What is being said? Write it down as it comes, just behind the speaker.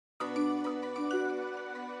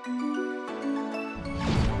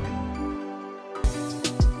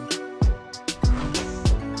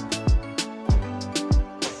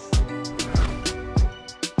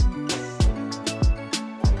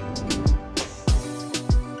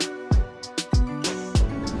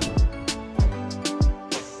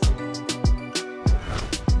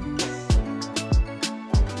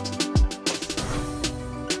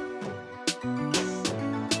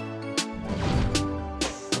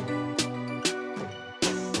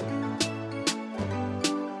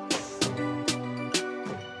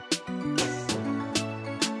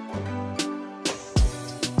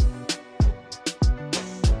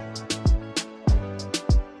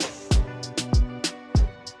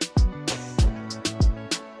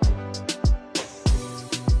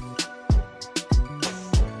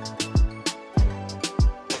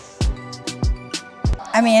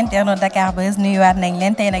ami internet Dakar Buzz nuyuwaat nañ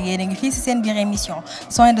leen tey nag yéen a ngi fii si seen biir émission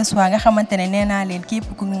soin de soi nga xamante ne nee naa leen képp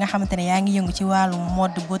ku nga xamante ne yaa ngi yëngu ci wàllu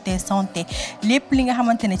mode beauté santé lépp li nga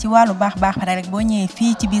xamante ne ci wàllu baax rek boo ñëwee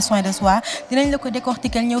fii ci biir soin de soi dinañ la ko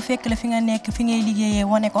décortiquer ñëw fekk la fi nga nekk fi ngay liggéeyee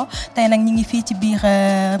wane ko tey nag ñi ngi fii ci biir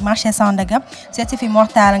marché Sandaga seet si fi Mor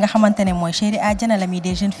Talla nga xamante ne mooy chéri àjjana la mi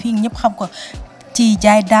des jeunes filles ñëpp xam ko ci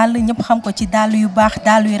jaay dàll ñëpp xam ko ci dàll yu baax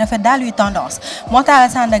dàll yu rafet dàll yu tendance Mor Talla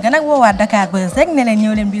Sandaga nag woowaat Dakar Buzz rek ne leen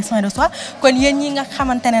ñëw leen biir soin de soi kon yéen ñi nga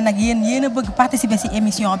xamante ne nag yéen a bëgg participer ci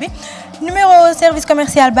émission bi numéro service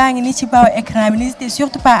commercial baa ngi nii ci baaw écran bi n'hésitez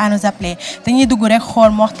surtout pas à nous appeler dañuy dugg rek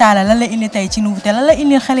xool Mor Talla lan la indi tey ci nouveauté lan la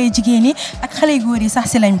indi xale yu jigéen yi ak xale yu góor yi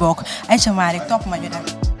sax ci lañ bokk Aïcha Malick topp ma ñu dem.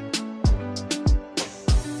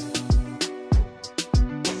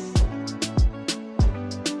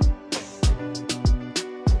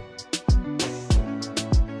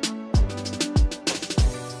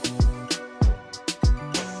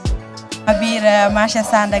 biir marché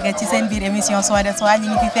Sandaga ci seen biir émission soin de soi ñi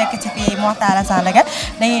ngi fi fekk ci fii Mor Talla Sandaga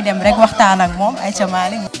dañuy dem rek waxtaan ak moom Aïcha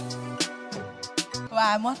Malick.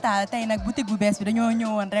 waaw Mor Talla tey nag boutique bu bees bi dañoo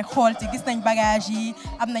ñëwoon rek xool ci gis nañ bagage yi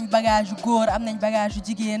am nañ bagage yu góor am nañ bagage yu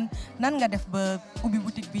jigéen nan nga def ba ubbi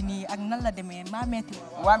boutique bi nii ak nan la demee maa metti.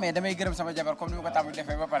 waaw mais damay gërëm sama jabar comme ni ma ko tàmbali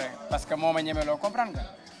defee ba pare parce que moo ma ñemeloo comprendre nga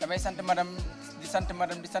damay sant madame di sant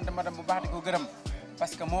madame bu baax di ko gërëm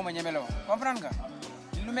parce que moo ma ñemeloo comprendre nga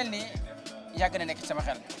lu mel ni yàgg na nekk ci sama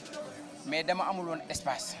xel mais dama amul woon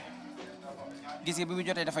espace gis nga bi mu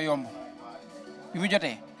jotee dafa yomb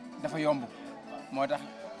moo tax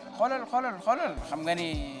xoolal xam nga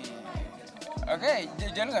ni ok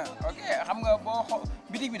jël nga ok xam nga boo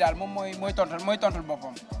bitig bi daal moom mooy tontul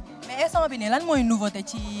boppam. mais instant bi nii lan mooy nouveauté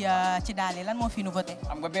ci daal yi lan moo fi nouveauté.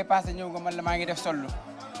 xam nga bee passé ñëw nga man la maa ngi def sollu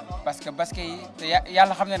parce que basket yi te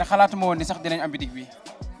yàlla xam ne xalaatuma woon ni sax dinañ am bitig bi.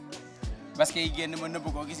 basket yi génn ma nëbb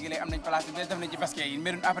ko gis nga léegi am nañ place bi def nañ ci basket yi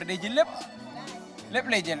mbirun après day jël lépp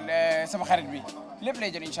lay jël sama xarit bi lépp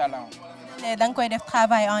lay jël incha allah. da nga koy def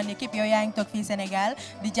travail en équipe yow yaa ngi toog fii Sénégal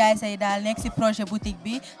di jaay say daal nekk si projet boutique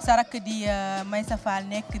bi sa rakk di Maysa Fall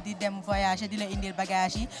nekk di dem voyager di la indil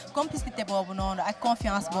bagage yi complicité boobu noonu ak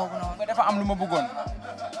confiance boobu noonu. dafa am lu ma bëggoon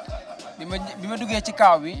bi ma duggee ci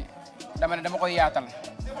kaaw bi dama ne dama koy yaatal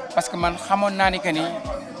parce que man xamoon naa ni que ni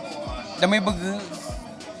damay bëgg.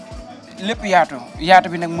 lépp yaatu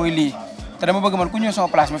bi nag mooy lii te dama bëgg man ku ñëw sama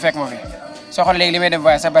place mu fekk ma fi soo xoolee léegi li may dem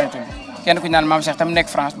voyage sa baritul kenn ku ñu naan maam Cheikh tam nekk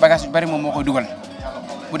France bagage yu bari moom moo koy dugal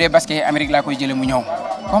bu dee basket yi Amérique laa koy jëlee mu ñëw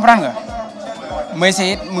comprendre nga may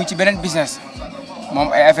sey it mu ci beneen business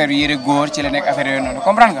moom ay affaire yu yére góor ci la nekk affaire yooyu noonu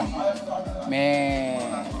comprendre nga mais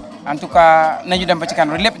en tout cas nañu dem ba ci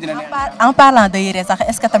kanam rek lépp dina neex. en parlant de yére sax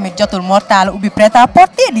est-ce que tamit jotul Mor Talla ubbi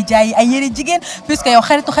prêt-à-porter di jaay ay yére jigéen puisque yow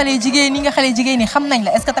xaritu xale jigéen yi nga xale jigéen yi xam nañ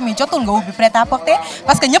la est-ce que tamit jotul nga ubbi prêt-à-porter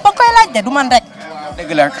parce que ñëpp a koy laaj de du man rek.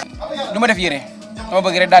 dëgg la du ma def yére dama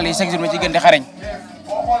bëgg rek daal yi chaque jour ma ci gën di xarañ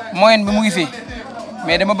moyen bi mu ngi fi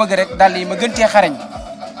mais dama bëgg rek daal yi ma gën cee xarañ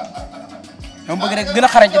dama bëgg rek gën a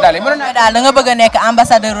xarañ ci daal yi. mënoon naa daal da nga bëgg a nekk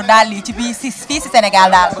ambassadeur daal yi ci fii si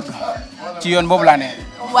Sénégal daal. ci yoon boobu laa ne.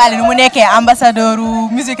 Wally nu mu nekkee ambassadeur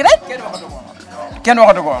musique rek. kenn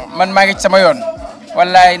waxatu ko man maa ngi ci sama yoon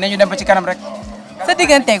wallaay nañu dem ba ci kanam rek. sa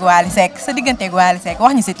digganteeg Wally Seck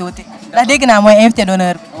wax ñu si tuuti ndax dégg naa mooy invité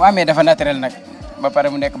d'honneur bi. waaw mais dafa naturel nag ba pare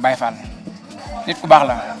mu nekk Baye Fall nit ku baax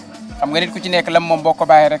la xam nga nit ku ci nekk lam moom boo ko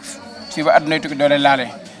bàyyee rek fii ba àdduna tukki doole laale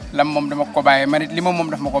lam moom dama ko bàyyee man it li moom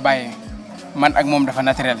daf ma ko bàyyee man ak moom dafa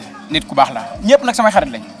naturel nit ku baax la ñëpp nag samay xarit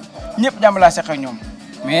lañ ñëpp jàmm laa seq ak ñoom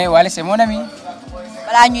mais Wally c'est mon ami.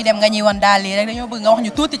 balaa ñuy dem nga ñuy won daal lii rek dañoo bëgg nga wax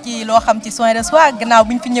ñu tuuti ci loo xam ci soin de soi gannaaw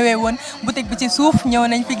bi ñu fi ñëwee woon boutique bi ci suuf ñëw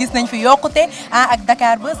nañ fi gis nañ fi yokkute ak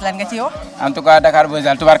Dakar Buzz lan nga ciy wax. en tout cas Dakar Buzz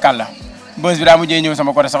daal tubarkàlla buzz bi daa mujjee ñëw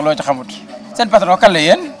sama côté sax loo ci xamut seen patron kan la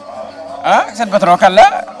yéen seen patron kan la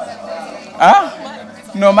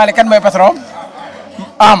non Malick kan mooy patron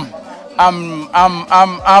am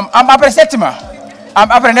après seet ma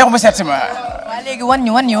après neexuma seet ma. waaw léegi wan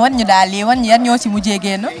ñu daal lii yan ñoo ci mujjee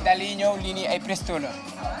génn. léegi daal lii ñëw lii nii ay presto la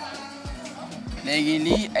léegi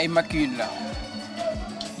lii ay maquille la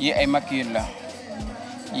yii ay maquille la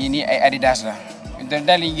yii nii ay Adidas la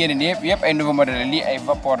daal yi génn nii yëpp ay nouveau modèle la lii ay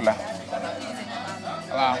vapeur la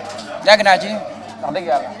waaw yàgg naa ci wax dëgg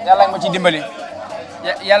yàlla nga ma ciy dimbali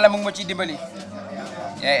yàlla mu ngi ma ciy dimbali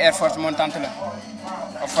ay Air Force montante la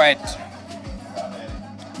Off-White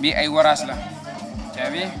bii ay Waras la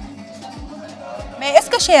caabi. mais est-ce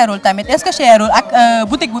que cherul tamit est-ce que cherul ak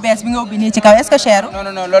boutique bu bees bi nga ubbi nii ci kaw est-ce que cherul. non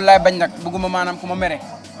loolu laay bañ nag bëgguma maanaam ku ma mere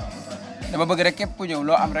dama bëgg rek képp ku ñëw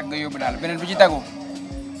loo am rek nga yóbbu daal beneen bi ci tagu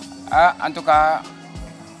en tout cas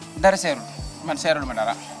dara seerul man seerul ma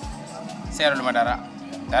dara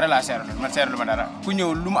dara laa seerlu man seerlu ma dara ku ñëw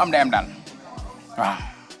lu mu am day am daal waaw.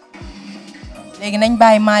 léegi nañ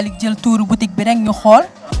bàyyi Malick jël tuuru boutique bi rek ñu xool.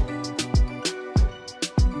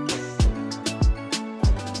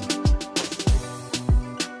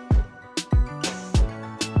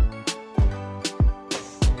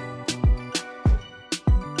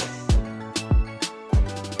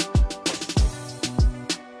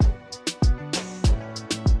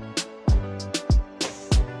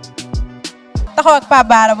 taxaw ak Pape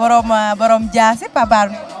Bara borom jaasi Pape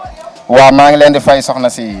Bara. waaw maa ngi leen di fay soxna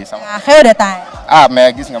si. xew de temps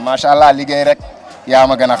mais gis nga macha allah liggéey rek yaa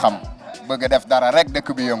ma gën a xam bëgg a def dara rek dëkk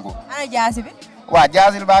bi yëngu. ana jaasi bi. waaw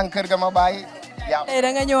jaasil baa ngi kër ga ma bàyyi. tey da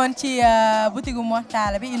nga ñëwoon ci boutique gu Mor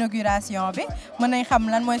Talla bi inauguration bi mën nañ xam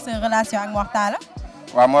lan mooy sa relation ak Mor Talla.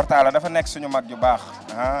 waaw Mor Talla dafa nekk suñu mag ju baax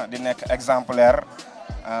di nekk exemplaire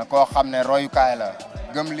koo xam ne royukaay la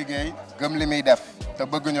gëm liggéey gëm li muy def te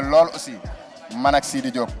bëgguñu lool aussi man ak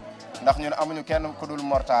Sidi Diop ndax ñun amuñu kenn ku dul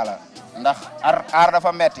Mor Talla ndax aar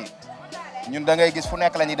dafa metti ñun da ngay gis fu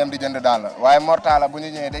nekk la ñuy dem di jënd dàll waaye Mor Talla bu ñu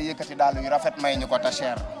ñëwee day yëkkati dàll yu rafet may ñu ko ta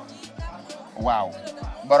cher waaw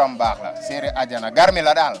borom baax la séeri ajana garmi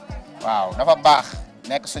la daal waaw dafa baax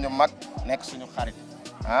nekk suñu mag nekk suñu xarit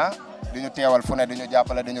di ñu teewal fu ne di ñu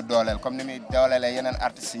jàppale di ñu dooleel comme ni muy dooleelee yeneen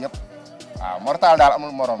artistes yëpp waaw Mor Talla daal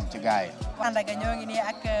amul morom ci gars yi. Sandaga ñoo ngi nii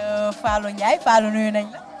ak Fallou Ndiaye Fallou nuyu nañ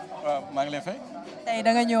la. waaw maa ngi lay fay. tey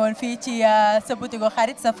da nga ñëwoon fii ci sa boutique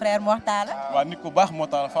xarit sa frère Mor Talla. waaw nit ku baax Mor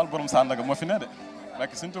Talla Fall borom Sandaga moo fi ne de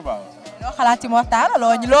rek Sëñ Tuubaa. loo xalaat ci Mor Talla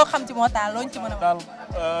loo xam ci Mor Talla loo ñu ci mën a wax. daal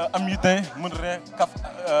am yitte mën ree kaf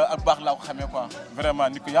ak baax laa ko xamee quoi vraiment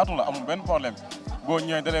nit ku yaatu la amul benn problème boo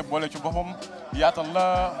ñëwee dalee boole ci boppam yaatal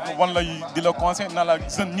la wan la di la conseil na la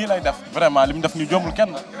jeune nii lay def. vraiment li mu def ni jombul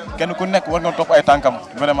kenn ku nekk war nga topp ay tànkam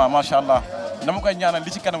vraiment macha allah dama koy ñaanal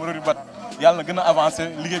li ci kanam rëdd bat. yàlla na gën a avancé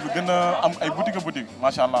liggéey bi gën a am ay boutique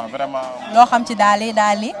macha allah vraiment. loo xam ci daal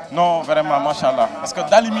yi. non vraiment macha allah parce que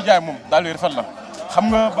daal yi muy jaay moom daal yu rafet la xam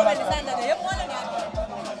nga balaa.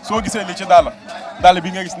 soo gisee li ci daal bi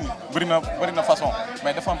nga gis ni bëri na façon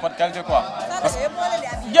mais dafa am par qualité quoi. parce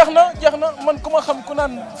que jeex na man ku ma xam ku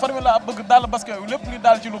naan farmi la bëgg daal parce que lépp li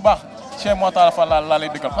daal ci lu baax chez Mor Talla Fall laa lay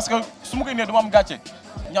dëkkal parce que su ma koy indee du ma am gàcce.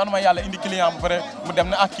 ñaanuma yàlla indi client bu pare mu dem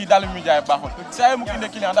ne kii daal mi jaay baaxul saa mu ko indee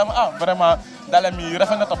client dama vraiment daal mi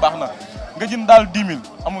rafet na te baax na nga jënd daal 10 000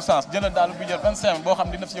 amul sens jënd daal bu jël 25 boo xam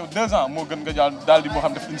ne dina def si yow 2 ans moo gën nga jël daal di moo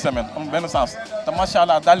xam def une semaine amul benn sens te macha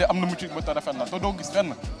allah daal di am na mucc ba te rafet na te doo gis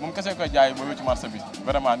fenn moom kese koy jaay boobu ci marché bi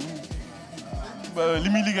vraiment li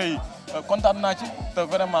muy liggéey kontaan naa ci te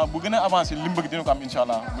vraiment bu gën a avancé li mu bëgg dina ko am incha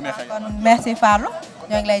allah bu neexee. kon merci Fallou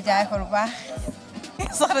ñoo ngi lay jaay ko lu baax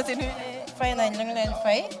soxna si nuyu. fay nañ ñu ngi leen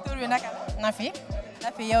fay. tur bi naka la. Nafi.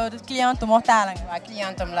 Nafi yow cliente Mor Talla nga. waaw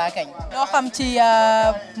clientam laa kañ. loo xam ci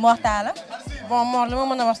Mor Talla. bon Mor li ma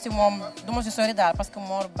mën a wax ci moom du ma si sori daal parce que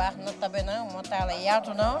Mor baax na tabe na Mor Talla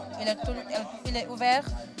yaatu na il est ouvert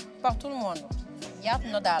par tout le monde yaatu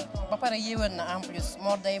na daal ba pare yéwén na en plus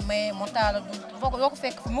Mor day maye Mor Talla du boo ko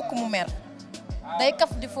fekk mukk mu mer day kaf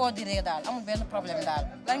di foo di ree daal amul benn problème daal.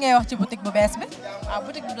 lan ngay wax ci boutique bu bees bi.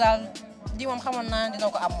 boutique bi daal di moom xamoon naa dina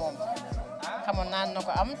ko am moom. xamoon naa na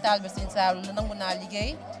ko am taal bi Sëñ Saalu la nangu naa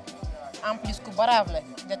liggéey en plus ku brave la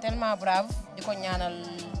de tellement brave di ko ñaanal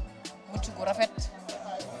mucc gu rafet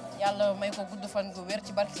yàlla may ko gudd fan gu wér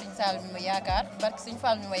ci barki Sëñ Saalu mi ma yaakaar barki Sëñ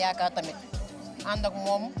Fall mi ma yaakaar tamit ànd ak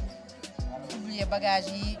moom publier bagage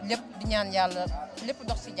yi lépp di ñaan yàlla lépp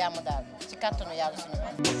dox ci jàmm daal ci kàttanu yàlla suñu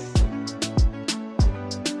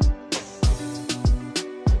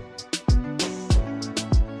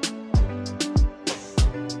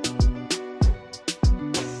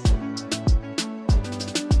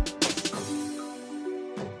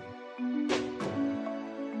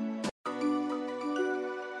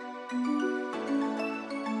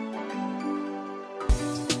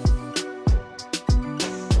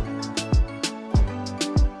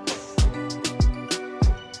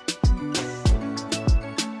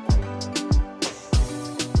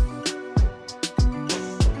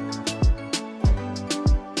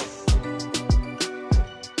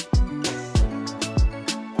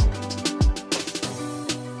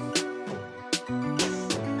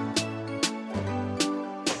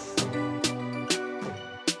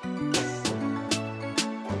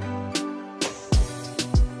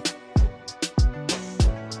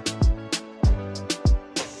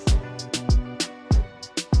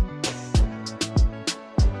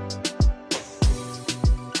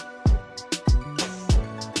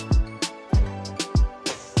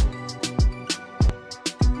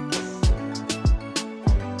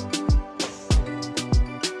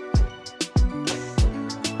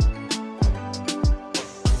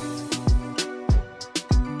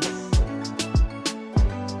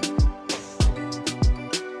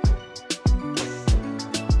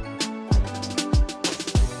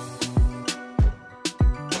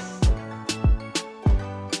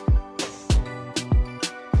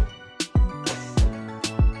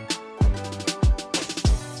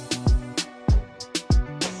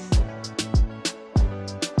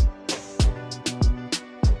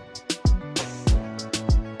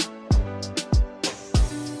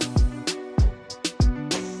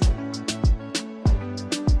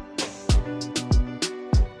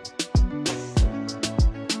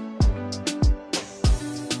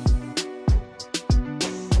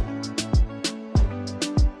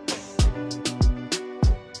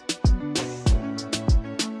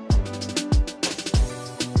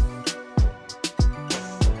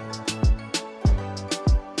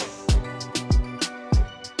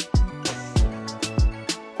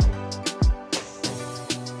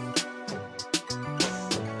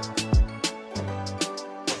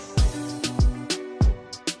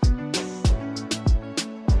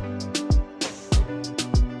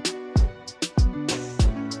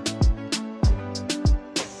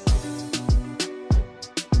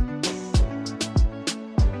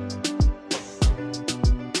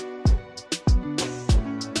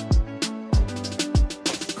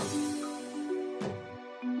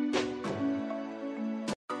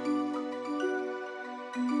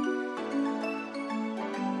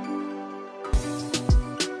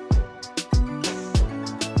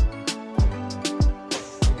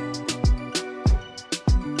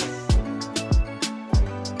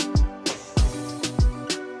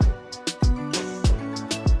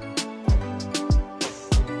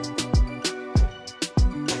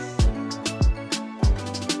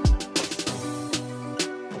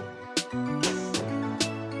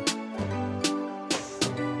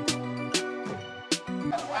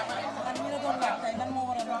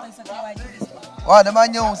waaw damaa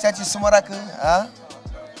ñëw seet si suma rakk ah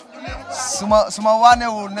suma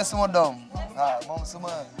waanewul ne suma doom waaw moom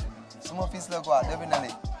suma fils la quoi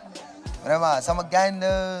definitely vraiment sama gain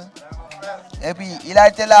la et puis il a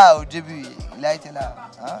été là au début il a été là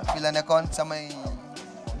ah fii la nekkoon samay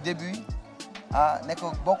début ah nekk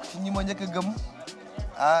bokk ci ñi ma njëkk a gëm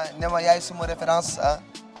ah ne ma yaay suma référence ah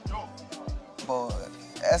bon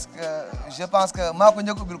est-ce que je pense que maa ko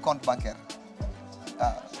njëkk a ubbil compte bancaire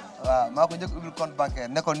waaw maa ko njëkk a ubbil compte bancaire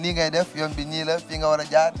ne ko nii ngay def yoon bi nii la fii nga war a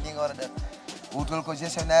jaar nii nga war a def wutal ko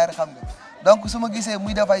gestionnaire xam nga donc su ma gisee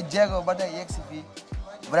muy dafay jéego ba tey yegg si fii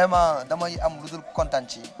vraiment damay am lu dul kontaan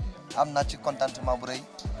ci am naa ci contentement bu rëy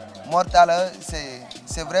Mor Talla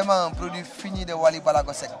c'est vraiment un produit fini de Wally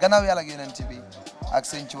Seck gannaaw yàlla ak yonent bi ak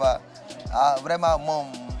sëñ Tuubaa ah vraiment moom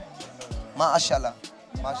macha allah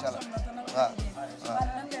waaw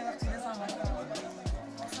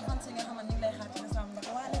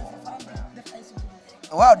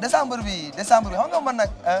waaw décembre bi xam nga man nag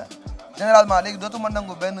généralement léegi dootuma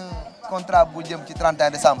nangu benn contrat bu jëm ci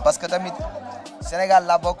 31 décembre parce que tamit Sénégal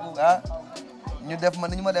la bokk ah ñu def ma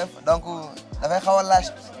ni ñu ma def donc dafay xaw a laaj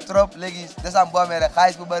trop léegi décembre boo amee rek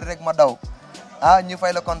xaalis bu bëri rek ma daw ah ñu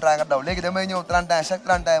fay le contrat nga daw léegi damay ñëw 31 chaque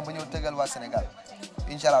 31 ba ñëw tëgal waa Sénégal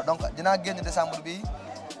incha allah donc dinaa génn décembre bi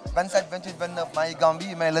 27 28 29 maa ngi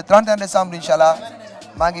Gambie mais le 31 décembre incha allah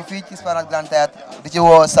maa ngi fii ci Esplanade Grand Théâtre di ci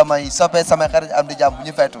woo samay soppe samay xarit am di jàmm bu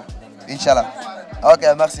ñu feetu incha allah ok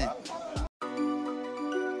merci.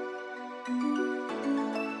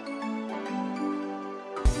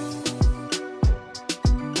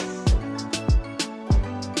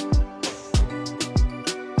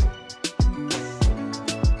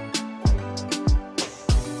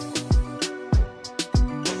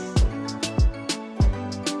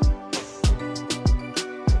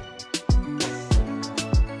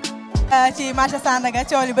 ci marché Sandaga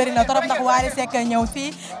coow li bëri na trop ndax Wally Seck ñëw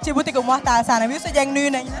fii ci boutique Mor Talla Sandaga Youssou Dieng nuyu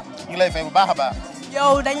nañ la. ñu ngi lay fay bu baax a baax.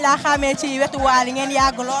 yow dañ laa xamee ci wetu Wally ngeen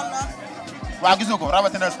yàgg lool. waaw gis nga ko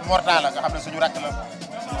rawatina Mor Talla nga xam ne suñu rakk la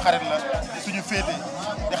suñu xarit la suñu féete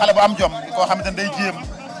di xale bu am jom di koo xamante ne day jéem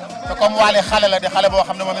te comme Wally xale la di xale boo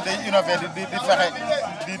xam ne moom it day innové di fexe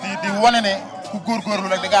di wane ne ku góorgóorlu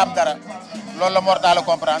rek di nga am dara loolu la Mor Talla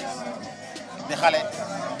comprendre di xale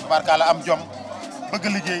tubaarkalla am jom. bëgg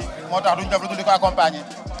liggéey moo tax duñ def lu dul di ko accompagner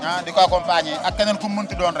di ko accompagner ak keneen ku mu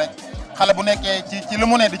mënti doon rek xale bu nekkee ci lu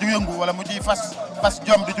mu ne di ci yëngu wala mu ciy fas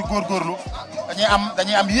jom di ci góorgóorlu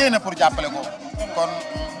dañuy am yéene pour jàppale ko kon.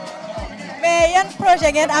 mais yan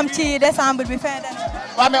projet ngeen am ci décembre bi fin d'année.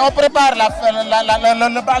 waaw mais on prépare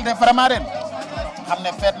le bal de Faramareen xam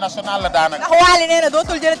ne fête nationale la daanaka. ndax Wally nee na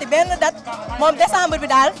dootul jëlati benn date moom décembre bi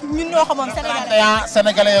daal ñun ñoo ko moom Sénégalais.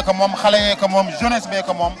 Sénégalais yee ko moom xale yee ko moom jeunesse bee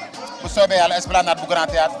ko moom. bu soobee yàlla Esplanade bu Grand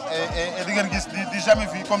Théâtre et di ngeen gis di jamais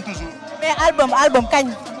vu comme toujours. mais album kañ.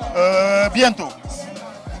 Bientôt.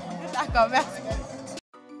 D'accord, merci.